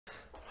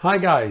Hi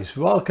guys,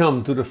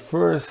 welcome to the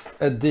first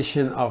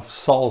edition of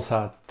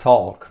Salsa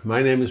Talk.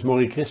 My name is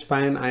Maurice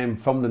Crispijn. I am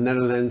from the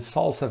Netherlands,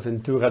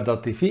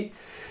 salsaventura.tv,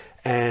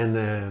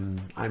 and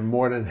I'm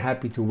more than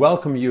happy to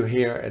welcome you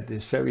here at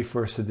this very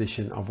first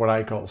edition of what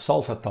I call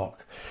Salsa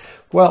Talk.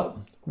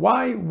 Well,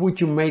 why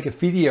would you make a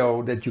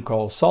video that you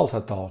call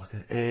Salsa Talk?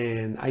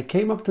 And I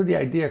came up to the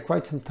idea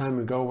quite some time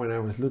ago when I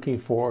was looking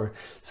for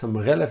some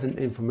relevant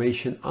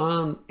information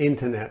on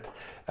internet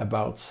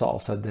about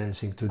salsa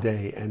dancing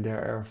today, and there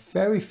are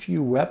very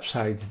few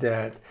websites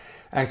that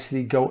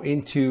actually go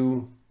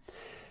into,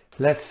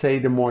 let's say,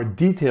 the more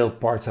detailed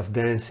parts of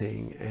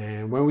dancing.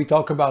 And when we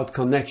talk about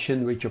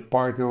connection with your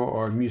partner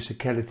or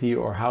musicality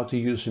or how to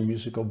use a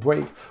musical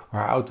break or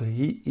how to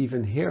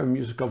even hear a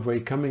musical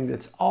break coming,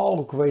 that's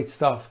all great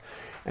stuff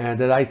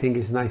that I think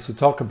is nice to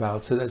talk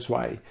about. So that's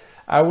why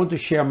I want to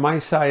share my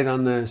side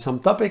on some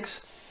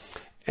topics.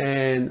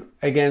 And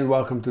again,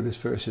 welcome to this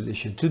first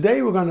edition.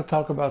 Today we're going to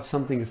talk about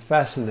something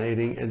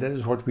fascinating, and that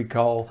is what we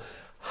call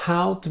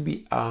how to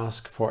be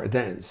asked for a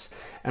dance.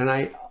 And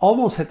I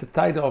almost had the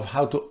title of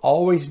how to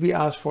always be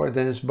asked for a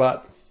dance,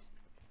 but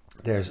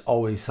there's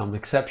always some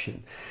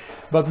exception.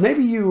 But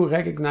maybe you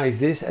recognize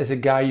this as a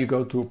guy, you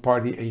go to a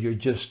party and you're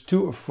just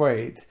too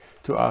afraid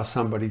to ask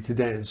somebody to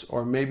dance.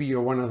 Or maybe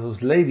you're one of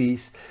those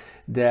ladies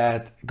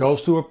that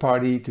goes to a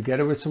party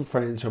together with some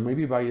friends or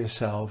maybe by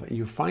yourself, and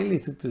you finally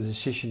took the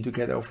decision to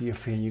get over your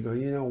fear and you go,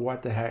 you know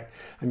what the heck,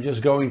 I'm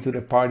just going to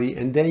the party,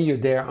 and then you're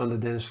there on the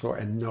dance floor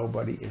and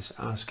nobody is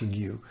asking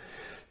you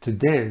to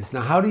dance.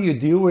 Now, how do you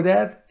deal with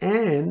that?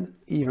 And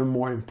even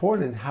more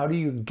important, how do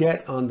you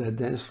get on the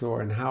dance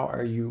floor, and how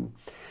are you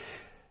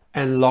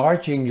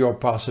enlarging your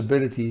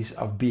possibilities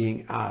of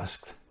being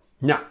asked?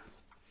 Now,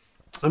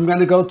 I'm going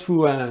to go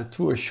through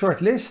a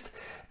short list,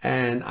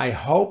 and I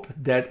hope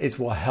that it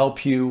will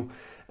help you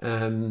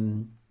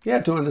to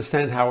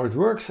understand how it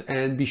works.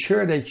 And be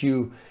sure that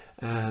you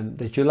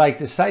like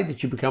the site,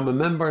 that you become a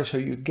member, so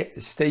you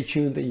stay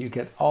tuned and you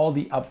get all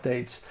the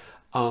updates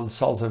on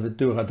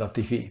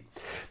salsaventura.tv.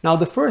 Now,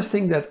 the first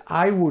thing that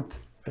I would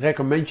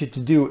recommend you to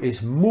do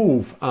is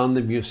move on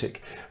the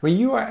music. When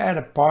you are at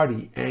a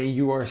party and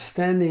you are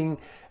standing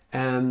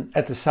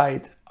at the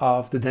side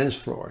of the dance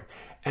floor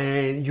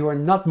and you are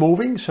not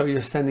moving, so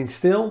you're standing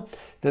still,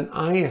 then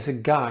I, as a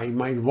guy,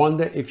 might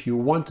wonder if you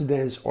want to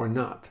dance or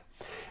not.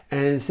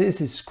 And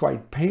since it's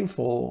quite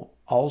painful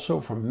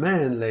also for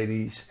men,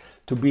 ladies,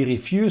 to be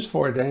refused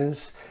for a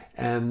dance,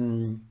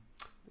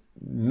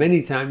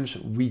 many times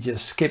we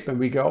just skip and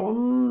we go,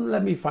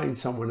 let me find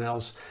someone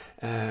else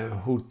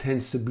who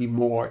tends to be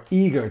more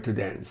eager to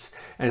dance.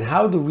 And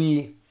how do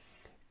we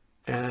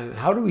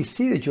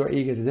see that you're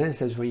eager to dance?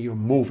 That's when you're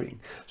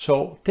moving.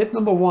 So tip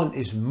number one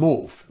is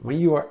move. When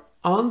you are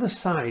on the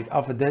side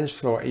of a dance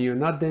floor and you're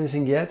not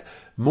dancing yet,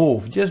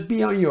 move. Just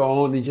be on your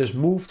own and just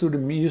move to the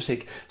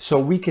music so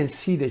we can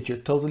see that you're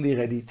totally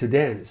ready to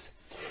dance.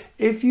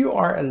 If you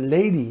are a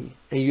lady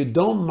and you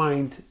don't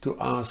mind to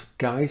ask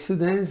guys to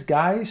dance,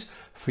 guys,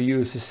 for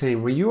you it's the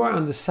same. When you are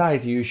on the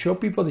side, you show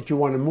people that you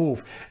want to move,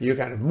 and you're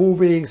kind of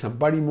moving, some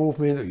body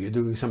movement, or you're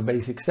doing some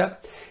basic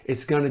step,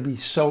 it's going to be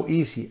so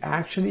easy.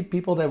 Actually,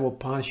 people that will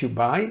pass you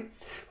by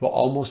will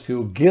almost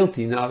feel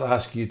guilty not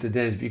asking you to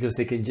dance because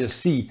they can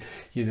just see,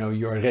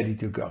 you're ready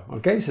to go.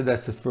 Okay, so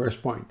that's the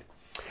first point.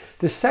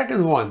 The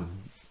second one,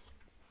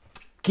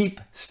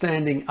 keep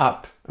standing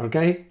up.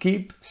 Okay,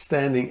 keep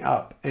standing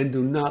up and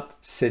do not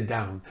sit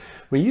down.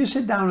 When you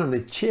sit down on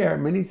a chair,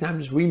 many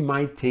times we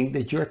might think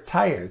that you're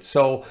tired.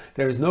 So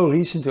there's no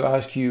reason to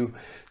ask you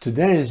to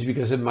dance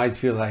because it might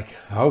feel like,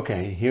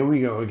 okay, here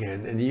we go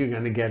again, and you're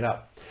going to get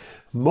up.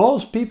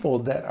 Most people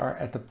that are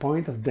at the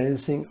point of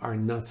dancing are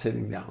not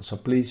sitting down. So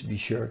please be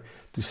sure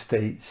to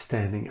stay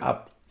standing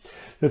up.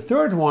 The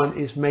third one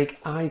is make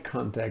eye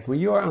contact. When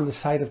you are on the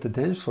side of the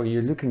dance floor,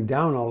 you're looking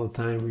down all the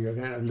time, when you're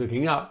kind of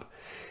looking up,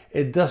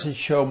 it doesn't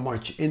show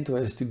much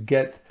interest to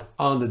get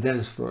on the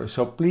dance floor.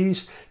 So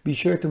please be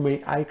sure to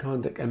make eye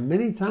contact. And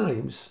many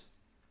times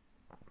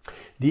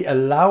the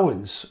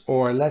allowance,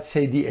 or let's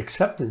say the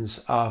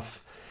acceptance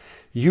of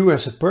you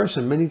as a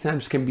person, many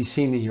times can be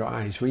seen in your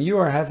eyes. When you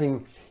are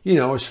having,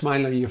 a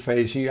smile on your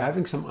face and you're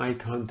having some eye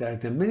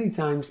contact, and many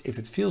times if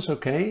it feels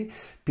okay,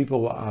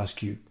 people will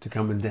ask you to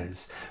come and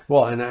dance.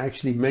 Well, and I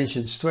actually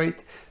mentioned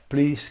straight,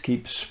 please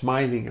keep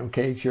smiling,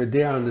 okay? If you're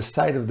there on the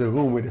side of the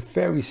room with a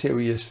very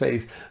serious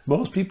face,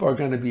 most people are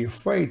going to be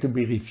afraid to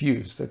be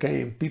refused,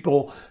 okay? And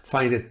people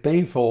find it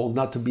painful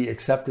not to be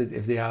accepted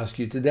if they ask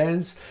you to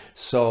dance,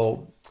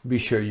 so be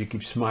sure you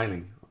keep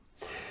smiling.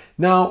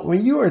 Now,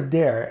 when you are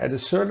there at a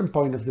certain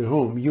point of the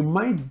room, you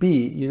might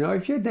be,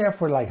 if you're there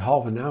for like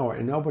half an hour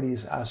and nobody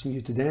is asking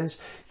you to dance,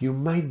 you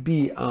might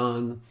be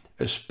on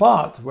a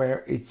spot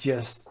where it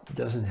just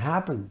doesn't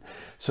happen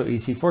so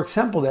easy. For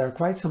example, there are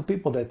quite some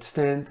people that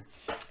stand,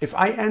 if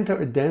I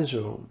enter a dance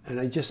room and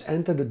I just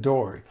enter the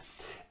door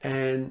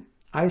and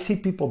I see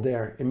people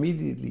there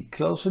immediately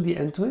close to the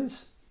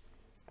entrance,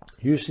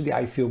 usually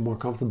I feel more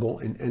comfortable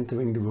in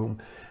entering the room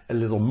a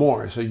little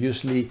more. So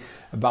usually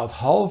about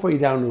halfway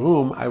down the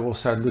room, I will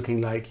start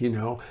looking like, you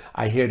know,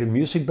 I hear the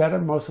music better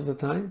most of the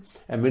time.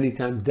 And many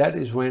times that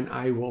is when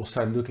I will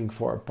start looking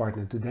for a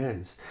partner to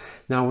dance.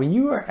 Now, when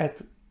you are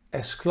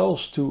as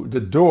close to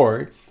the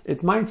door,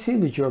 it might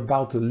seem that you're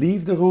about to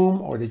leave the room,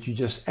 or that you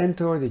just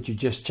enter, or that you're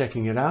just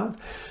checking it out.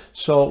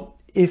 So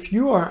if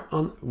you are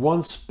on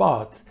one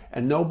spot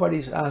and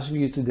nobody's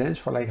asking you to dance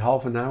for like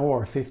half an hour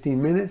or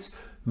 15 minutes,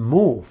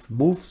 move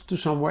to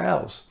somewhere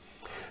else.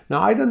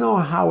 Now, I don't know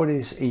how it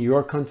is in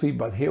your country,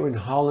 but here in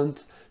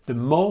Holland, the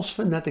most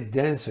fanatic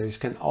dancers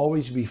can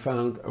always be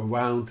found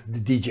around the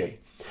DJ.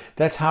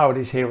 That's how it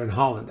is here in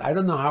Holland. I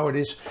don't know how it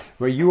is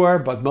where you are,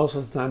 but most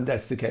of the time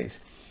that's the case.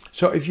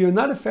 So if you're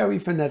not a very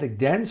fanatic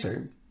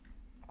dancer,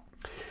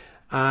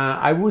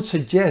 I would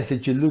suggest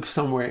that you look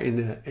somewhere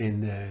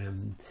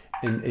in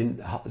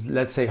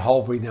let's say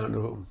halfway down the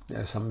room.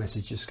 There's some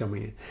messages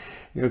coming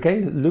in. Okay,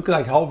 look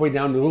like halfway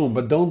down the room,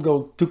 but don't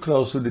go too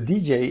close to the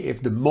DJ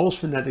if the most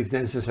fanatic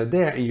dancers are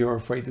there and you're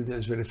afraid to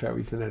dance with a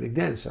very fanatic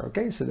dancer.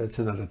 Okay, so that's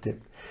another tip.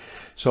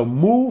 So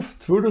move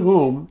through the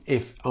room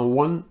if on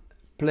one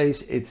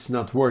place it's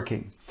not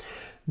working.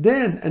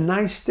 Then a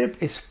nice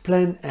tip is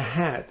plan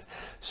ahead.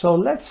 So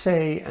let's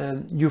say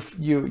you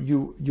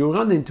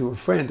run into a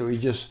friend, or you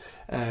just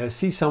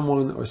see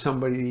someone, or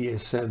somebody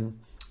is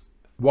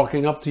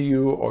walking up to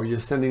you, or you're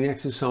standing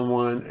next to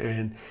someone,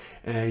 and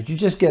you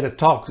just get a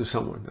talk to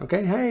someone.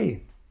 Okay,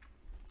 hey,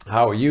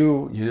 how are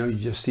you? You know, you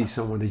just see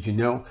someone that you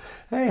know.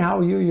 Hey, how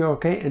are you? You're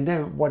okay? And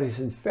then what is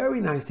a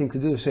very nice thing to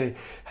do is say,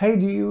 hey,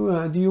 do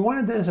you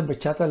want to dance a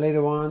bachata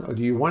later on? Or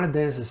do you want to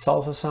dance a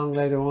salsa song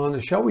later on?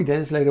 Or shall we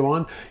dance later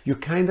on? You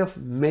kind of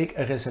make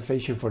a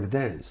reservation for the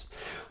dance.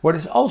 What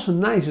is also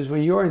nice is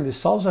when you're in the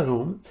salsa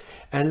room,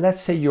 and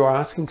let's say you're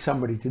asking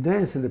somebody to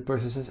dance and the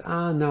person says,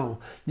 no,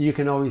 you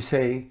can always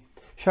say,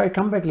 shall I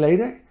come back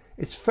later?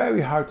 It's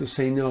very hard to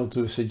say no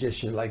to a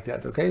suggestion like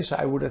that. Okay, so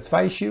I would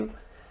advise you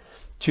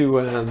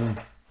to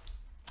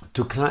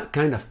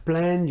kind of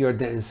plan your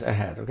dance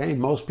ahead. Okay,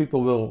 most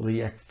people will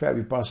react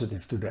very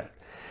positive to that.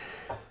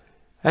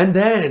 And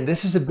then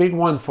this is a big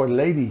one for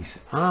ladies.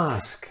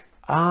 Ask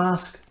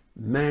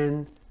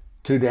men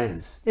to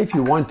dance if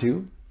you want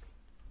to.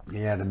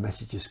 Yeah, the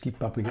messages keep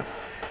popping up.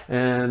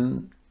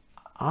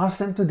 Ask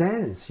them to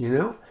dance, you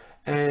know.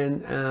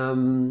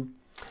 And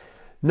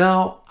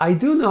now, I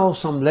do know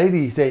some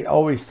ladies, they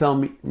always tell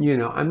me, you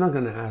know, I'm not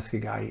going to ask a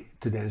guy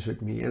to dance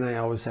with me. And I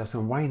always ask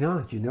them, why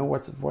not? You know,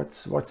 what's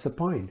the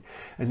point?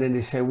 And then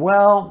they say,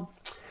 well,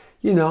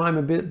 you know, I'm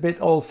a bit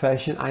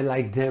old-fashioned. I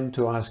like them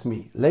to ask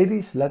me.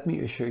 Ladies, let me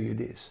assure you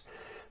this.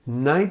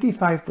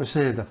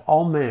 95% of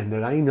all men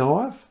that I know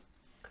of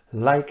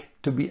like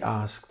to be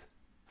asked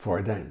for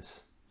a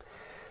dance.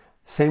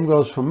 Same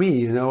goes for me.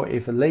 You know,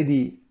 if a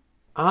lady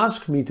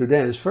ask me to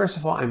dance, first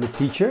of all, I'm a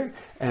teacher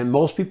and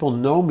most people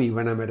know me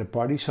when I'm at a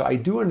party, so I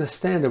do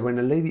understand that when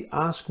a lady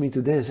asks me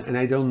to dance and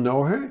I don't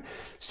know her,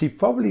 she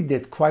probably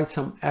did quite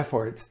some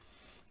effort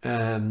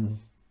to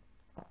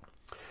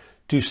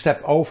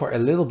step over a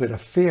little bit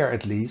of fear,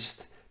 at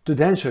least, to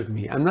dance with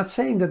me. I'm not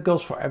saying that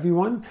goes for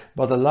everyone,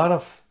 but a lot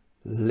of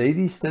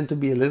ladies tend to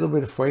be a little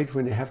bit afraid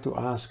when they have to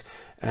ask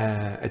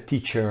a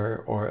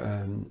teacher or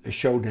a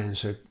show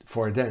dancer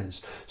for a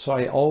dance. So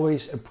I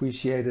always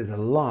appreciate it a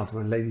lot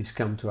when ladies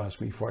come to ask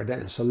me for a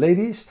dance. So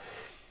ladies,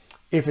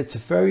 if it's a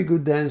very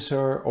good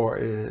dancer or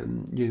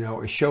you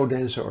know, a show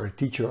dancer or a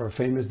teacher or a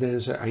famous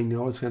dancer, I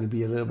know it's going to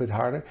be a little bit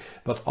harder,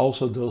 but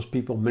also those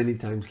people many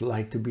times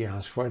like to be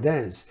asked for a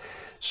dance.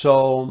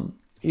 So,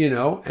 you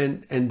know,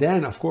 and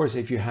then of course,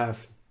 if you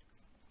have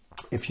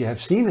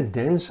seen a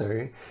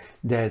dancer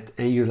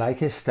and you like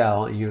his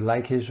style and you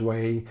like his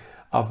way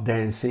of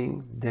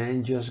dancing,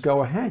 then just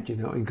go ahead, you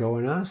know, and go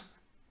and ask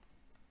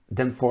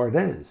them for a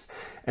dance.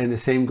 And the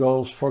same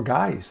goes for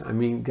guys. I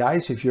mean,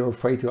 guys, if you're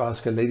afraid to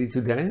ask a lady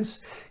to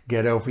dance,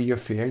 get over your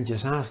fear and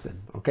just ask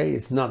them. Okay,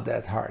 it's not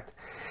that hard.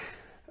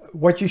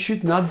 What you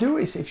should not do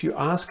is, if you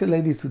ask a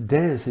lady to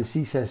dance and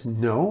she says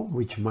no,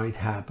 which might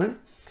happen,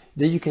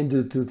 then you can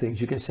do two things.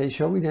 You can say,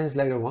 shall we dance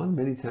later on?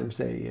 Many times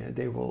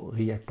they will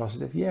react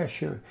positive. Yeah,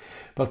 sure.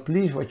 But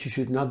please, what you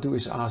should not do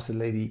is ask the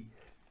lady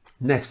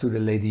next to the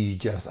lady you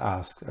just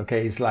asked.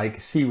 Okay, it's like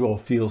she will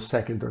feel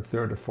second or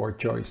third or fourth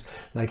choice.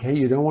 Like, hey,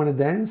 you don't want to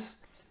dance?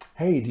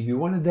 Hey, do you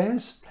want to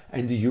dance?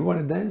 And do you want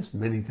to dance?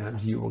 Many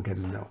times you will get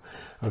a no.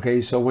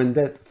 Okay, so when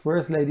that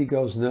first lady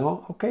goes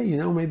no, okay, you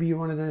know, maybe you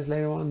want to dance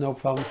later on, no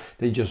problem.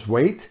 Then just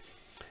wait.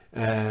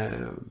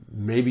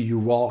 Maybe you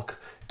walk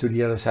to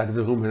the other side of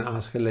the room and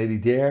ask a lady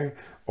there,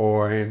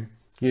 or,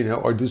 you know,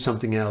 or do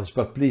something else.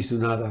 But please do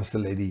not ask the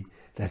lady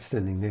that's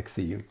standing next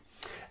to you.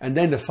 And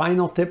then the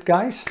final tip,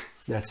 guys,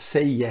 that's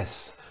say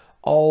yes.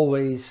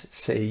 Always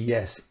say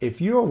yes.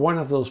 If you're one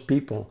of those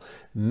people,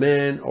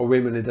 men or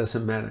women, it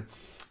doesn't matter,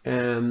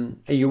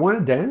 and you want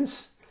to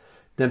dance,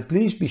 then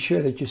please be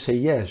sure that you say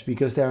yes,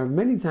 because there are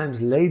many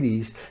times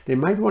ladies, they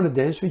might want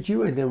to dance with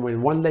you, and then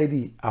when one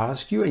lady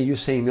asks you and you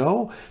say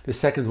no, the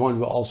second one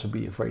will also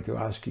be afraid to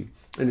ask you.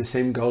 And the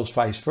same goes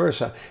vice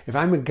versa. If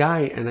I'm a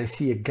guy and I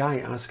see a guy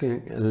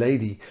asking a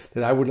lady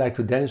that I would like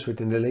to dance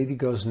with and the lady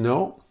goes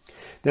no,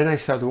 then I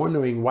start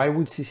wondering, why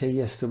would she say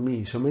yes to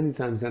me? So many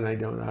times then I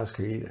don't ask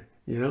her either,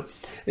 you know?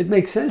 It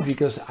makes sense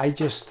because I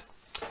just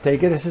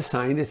take it as a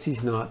sign that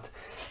she's not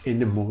in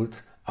the mood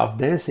of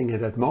dancing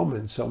at that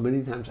moment. So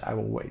many times I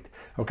will wait.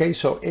 Okay,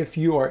 so if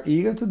you are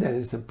eager to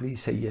dance, then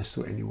please say yes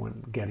to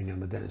anyone getting on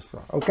the dance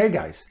floor. Okay,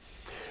 guys.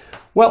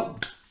 Well,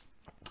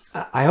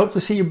 I hope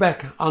to see you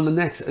back on the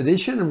next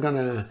edition. I'm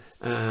gonna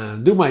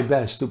do my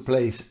best to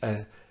place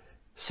a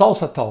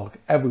salsa talk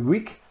every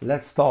week.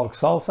 Let's talk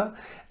salsa.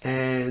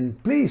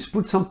 And please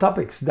put some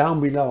topics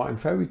down below. I'm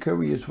very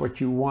curious what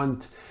you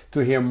want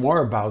to hear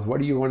more about. What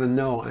do you want to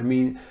know? I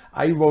mean,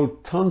 I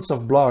wrote tons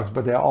of blogs,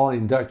 but they're all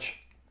in Dutch.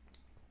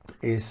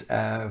 Is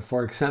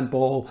for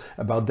example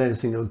about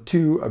dancing on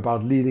two,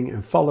 about leading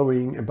and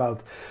following,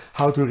 about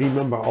how to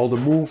remember all the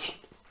moves,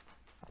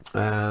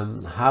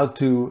 how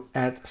to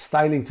add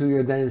styling to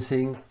your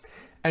dancing,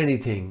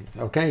 anything.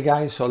 Okay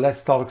guys, so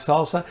let's talk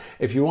salsa.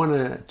 If you want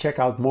to check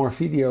out more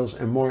videos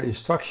and more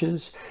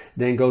instructions,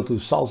 then go to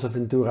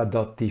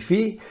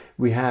salsaventura.tv.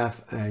 We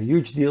have a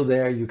huge deal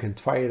there. You can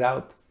try it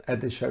out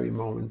at this very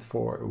moment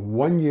for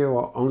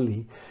 €1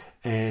 only,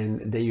 and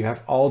then you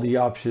have all the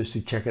options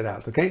to check it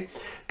out. Okay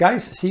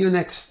guys, see you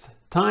next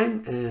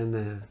time,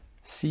 and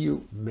see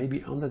you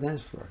maybe on the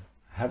dance floor.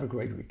 Have a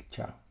great week.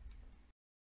 Ciao.